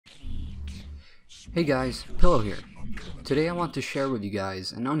Hey guys, Pillow here. Today I want to share with you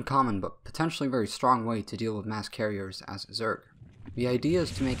guys an uncommon but potentially very strong way to deal with mass carriers as a Zerg. The idea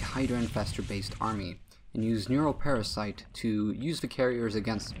is to make a Hydra Infestor based army and use Neuroparasite to use the carriers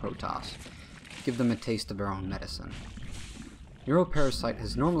against the Protoss, give them a taste of their own medicine. Neuroparasite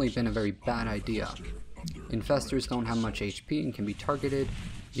has normally been a very bad idea. Infestors don't have much HP and can be targeted.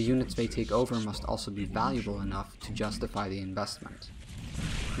 The units they take over must also be valuable enough to justify the investment.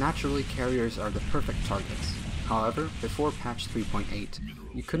 Naturally, carriers are the perfect targets. However, before patch 3.8,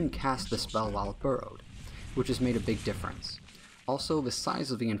 you couldn't cast the spell while burrowed, which has made a big difference. Also, the size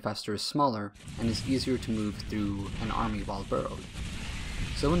of the infestor is smaller and is easier to move through an army while burrowed.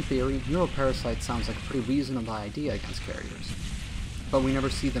 So in theory, Neuroparasite sounds like a pretty reasonable idea against carriers, but we never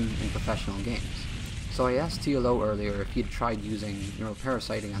see them in professional games. So I asked TLO earlier if he'd tried using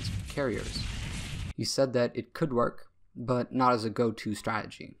Neuroparasite against carriers. He said that it could work, but not as a go-to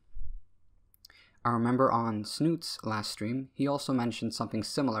strategy. I remember on Snoot's last stream, he also mentioned something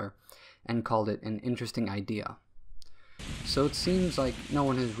similar and called it an interesting idea. So it seems like no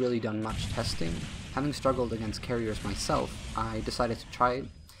one has really done much testing. Having struggled against carriers myself, I decided to try it,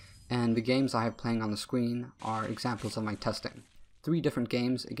 and the games I have playing on the screen are examples of my testing. 3 different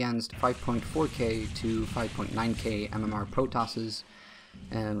games against 5.4k to 5.9k MMR Protosses,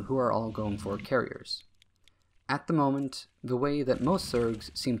 who are all going for carriers. At the moment, the way that most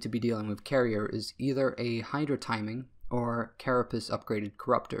Zergs seem to be dealing with carrier is either a Hydra timing or Carapace upgraded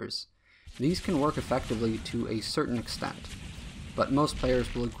Corruptors. These can work effectively to a certain extent, but most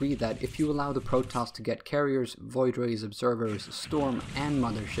players will agree that if you allow the Protoss to get carriers, Void Rays, Observers, Storm, and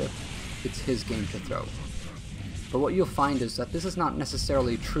Mothership, it's his game to throw. But what you'll find is that this is not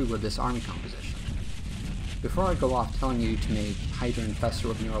necessarily true with this army composition. Before I go off telling you to make Hydra Infestor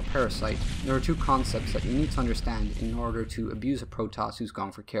with Neuroparasite, there are 2 concepts that you need to understand in order to abuse a Protoss who's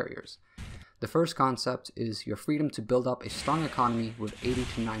gone for carriers. The first concept is your freedom to build up a strong economy with 80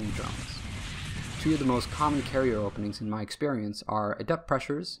 to 90 drones. 2 of the most common carrier openings in my experience are Adept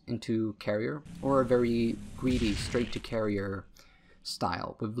Pressures into carrier, or a very greedy straight to carrier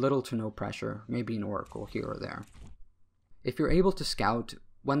style with little to no pressure, maybe an Oracle here or there. If you're able to scout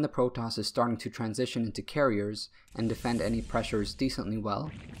when the Protoss is starting to transition into carriers and defend any pressures decently well,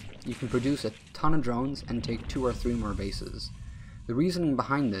 you can produce a ton of drones and take 2 or 3 more bases. The reasoning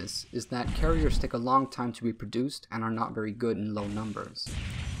behind this is that carriers take a long time to be produced and are not very good in low numbers.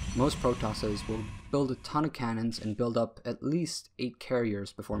 Most Protosses will build a ton of cannons and build up at least 8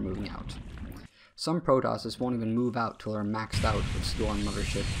 carriers before moving out. Some Protosses won't even move out till they're maxed out with Storm,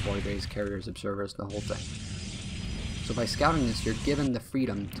 Mothership, Void Rays, Carriers, Observers, the whole thing. So by scouting this, you're given the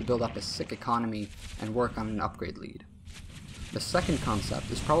freedom to build up a sick economy and work on an upgrade lead. The second concept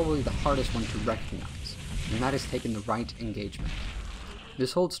is probably the hardest one to recognize, and that is taking the right engagement.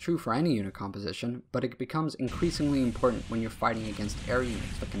 This holds true for any unit composition, but it becomes increasingly important when you're fighting against air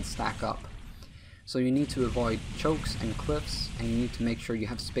units that can stack up. So you need to avoid chokes and cliffs, and you need to make sure you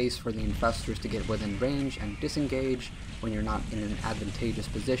have space for the infestors to get within range and disengage when you're not in an advantageous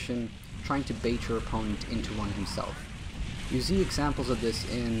position, trying to bait your opponent into one himself. You see examples of this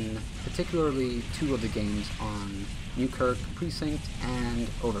in particularly 2 of the games on Newkirk, Precinct, and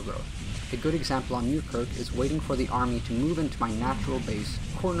Overgrowth. A good example on Newkirk is waiting for the army to move into my natural base,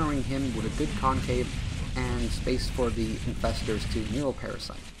 cornering him with a good concave, and space for the infestors to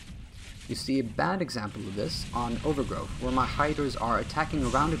Neuroparasite. You see a bad example of this on Overgrowth, where my Hydras are attacking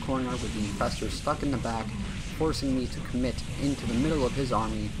around a corner with the infestors stuck in the back, forcing me to commit into the middle of his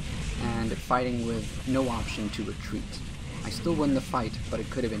army, and fighting with no option to retreat. I still win the fight, but it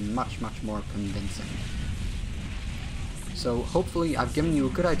could have been much more convincing. So hopefully I've given you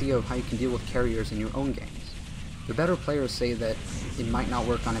a good idea of how you can deal with carriers in your own games. The better players say that it might not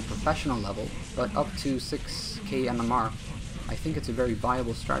work on a professional level, but up to 6k MMR, I think it's a very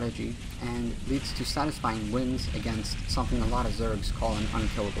viable strategy and leads to satisfying wins against something a lot of Zergs call an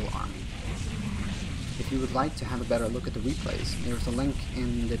unkillable army. If you would like to have a better look at the replays, there's a link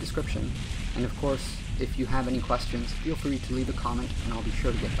in the description, and of course, if you have any questions, feel free to leave a comment and I'll be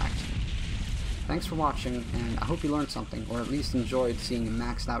sure to get back to you. Thanks for watching, and I hope you learned something, or at least enjoyed seeing a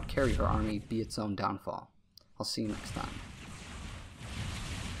maxed out carrier army be its own downfall. I'll see you next time.